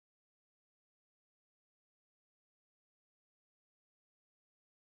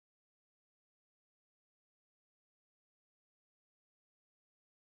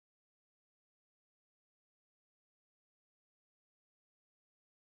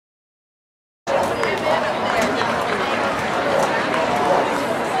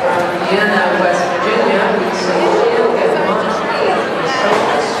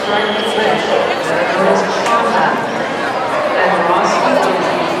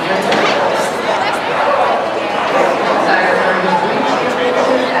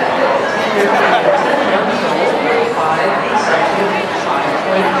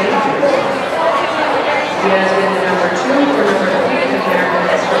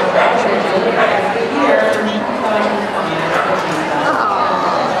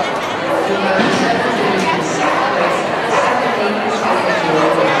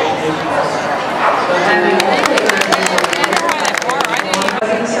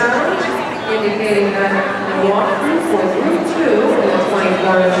sound, indicating that the walkthrough for group 2 in the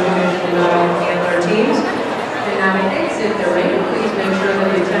 24-inch division antler teams can now exit the ring. Please make sure that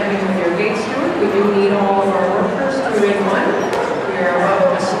you're checking with your gate steward. We do need all of our workers to ring 1. We are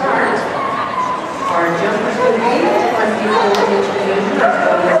about to start. Our jumpers will be 24-inch division as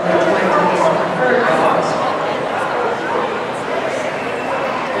well as the 20-inch dogs.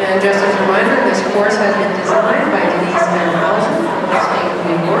 And just as a reminder, this course has been designed by Denise Manhausen from upstate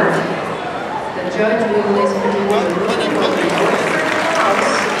New York. The judge will list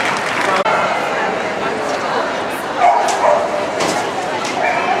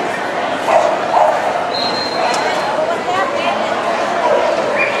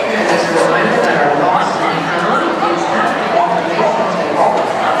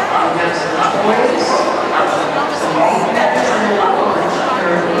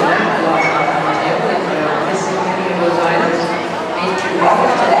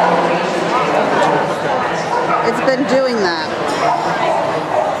It's been doing that.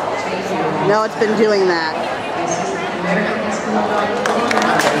 No, it's been doing that.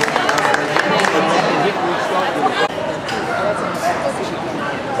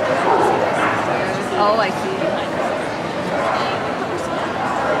 Oh, I see.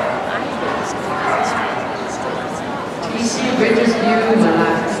 TC Bridges View,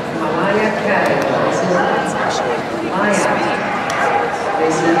 Malaya category.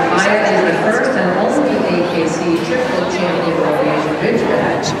 This is Maya is the first and only AKC triple champion of the Asian Bridge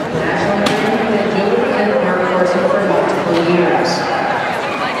match, national champion in agility and workhorsing for multiple years.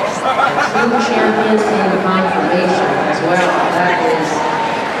 True champion in confirmation as well. That is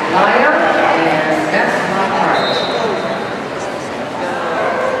Maya.